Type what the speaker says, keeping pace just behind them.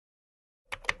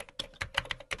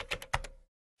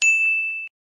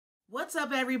What's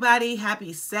up, everybody?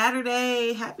 Happy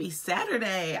Saturday. Happy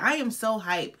Saturday. I am so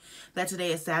hyped that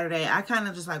today is Saturday. I kind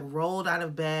of just like rolled out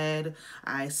of bed.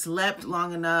 I slept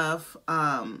long enough.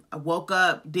 I woke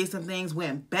up, did some things,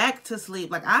 went back to sleep.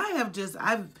 Like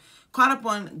I've caught up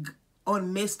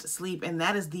on missed sleep, and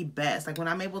that is the best. Like when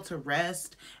I'm able to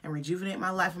rest and rejuvenate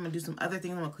my life, I'm gonna do some other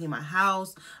things. I'm gonna clean my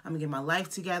house. I'm gonna get my life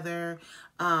together,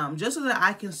 just so that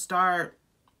I can start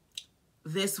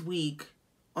this week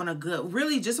on a good,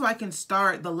 really just so I can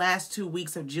start the last 2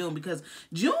 weeks of June, because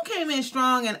June came in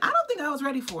strong and I don't think I was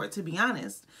ready for it, to be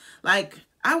honest. Like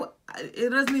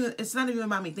it's not even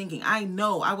about me thinking. I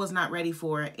know I was not ready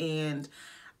for it, and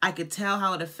I could tell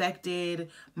how it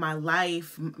affected my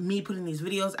life, me putting these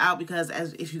videos out, because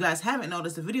if you guys haven't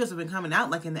noticed, the videos have been coming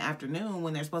out like in the afternoon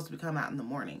when they're supposed to be coming out in the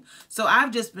morning. So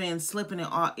I've just been slipping in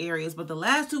all areas, but the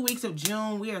last 2 weeks of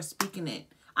June, we are speaking it.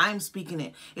 I'm speaking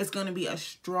it. It's going to be a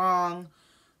strong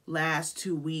last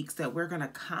 2 weeks that we're going to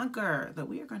conquer,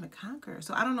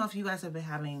 So I don't know if you guys have been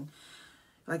having,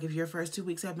 like if your first 2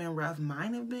 weeks have been rough.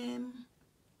 Mine have been.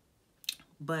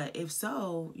 But if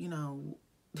so, you know,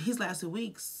 these last 2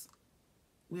 weeks,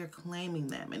 we are claiming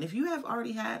them. And if you have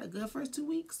already had a good first 2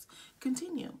 weeks,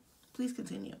 continue. Please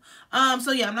continue.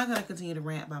 So yeah, I'm not going to continue to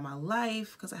rant about my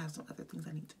life because I have some other things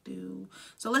I need to do.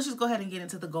 So let's just go ahead and get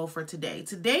into the goal for today.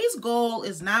 Today's goal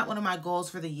is not one of my goals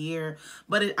for the year,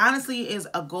 but it honestly is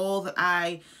a goal that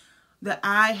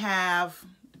I have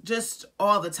just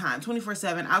all the time,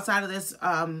 24/7, outside of this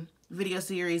video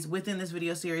series, within this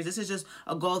video series. This is just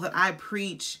a goal that I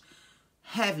preach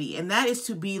heavy, and that is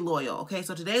to be loyal. Okay,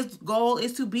 so today's goal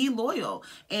is to be loyal.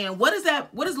 And what is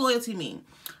that? What does loyalty mean?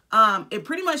 It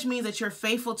pretty much means that you're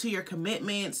faithful to your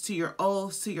commitments, to your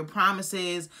oaths, to your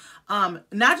promises, not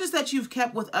just that you've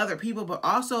kept with other people, but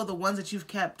also the ones that you've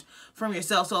kept from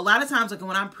yourself. So a lot of times, like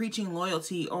when I'm preaching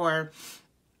loyalty, or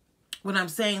when I'm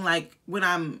saying, like, when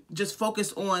I'm just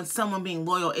focused on someone being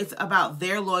loyal, it's about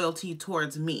their loyalty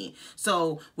towards me.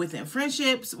 So within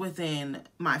friendships, within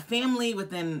my family,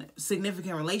 within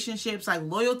significant relationships, like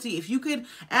loyalty, if you could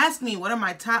ask me what are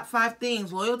my top 5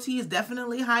 things, loyalty is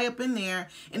definitely high up in there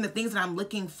in the things that I'm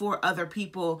looking for other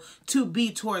people to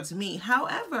be towards me.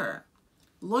 However,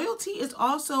 loyalty is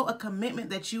also a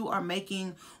commitment that you are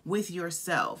making with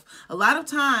yourself. A lot of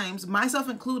times, myself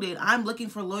included, I'm looking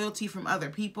for loyalty from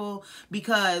other people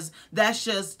because that's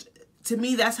just, to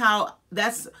me, that's how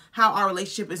our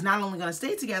relationship is not only going to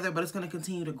stay together, but it's going to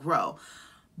continue to grow.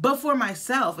 But for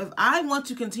myself, if I want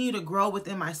to continue to grow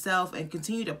within myself and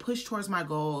continue to push towards my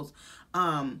goals,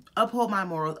 uphold my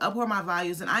morals, uphold my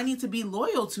values, and I need to be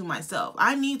loyal to myself.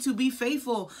 I need to be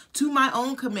faithful to my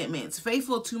own commitments,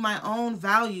 faithful to my own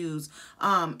values,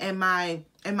 and my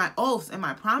oaths and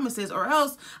my promises, or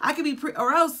else I could be,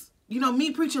 you know,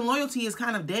 me preaching loyalty is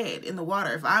kind of dead in the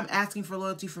water. If I'm asking for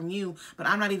loyalty from you, but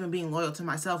I'm not even being loyal to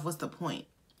myself, what's the point?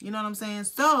 You know what I'm saying?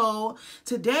 So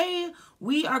today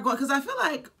we are going, because I feel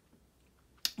like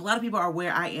a lot of people are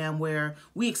where I am, where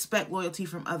we expect loyalty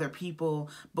from other people,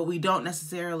 but we don't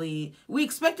necessarily, we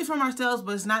expect it from ourselves,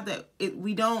 but it's not that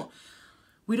we don't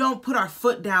put our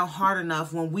foot down hard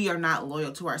enough when we are not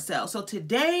loyal to ourselves. So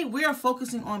today we are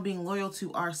focusing on being loyal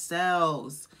to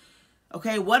ourselves.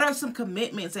 Okay, what are some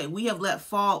commitments that we have let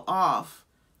fall off?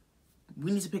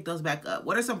 We need to pick those back up.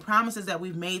 What are some promises that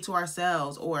we've made to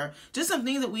ourselves, or just some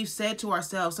things that we've said to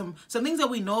ourselves, some things that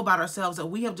we know about ourselves that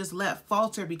we have just let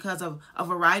falter because of a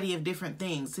variety of different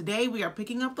things. Today we are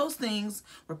picking up those things.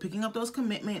 We're picking up those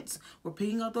commitments. We're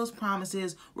picking up those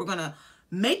promises. We're going to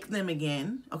make them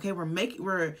again. Okay,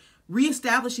 we're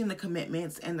reestablishing the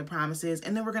commitments and the promises,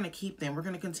 and then we're going to keep them. We're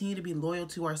going to continue to be loyal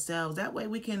to ourselves. That way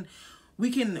we can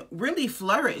really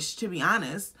flourish, to be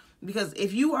honest. Because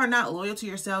if you are not loyal to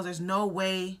yourselves, there's no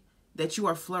way that you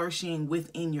are flourishing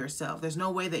within yourself. There's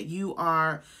no way that you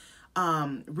are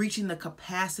reaching the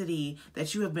capacity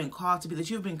that you have been called to be, that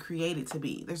you have been created to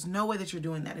be. There's no way that you're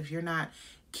doing that if you're not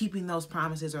keeping those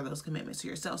promises or those commitments to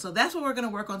yourself. So that's what we're going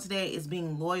to work on today, is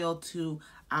being loyal to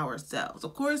ourselves.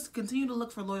 Of course, continue to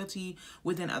look for loyalty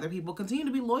within other people. Continue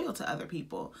to be loyal to other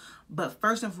people. But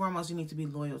first and foremost, you need to be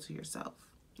loyal to yourself.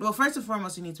 Well, first and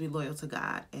foremost, you need to be loyal to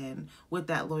God. And with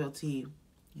that loyalty,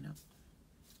 you know,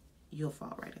 you'll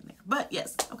fall right in there. But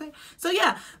yes, okay. So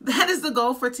yeah, that is the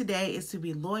goal for today, is to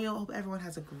be loyal. Hope everyone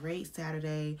has a great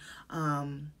Saturday.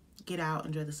 Get out,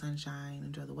 enjoy the sunshine,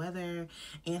 enjoy the weather,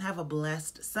 and have a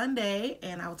blessed Sunday.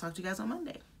 And I will talk to you guys on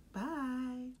Monday. Bye.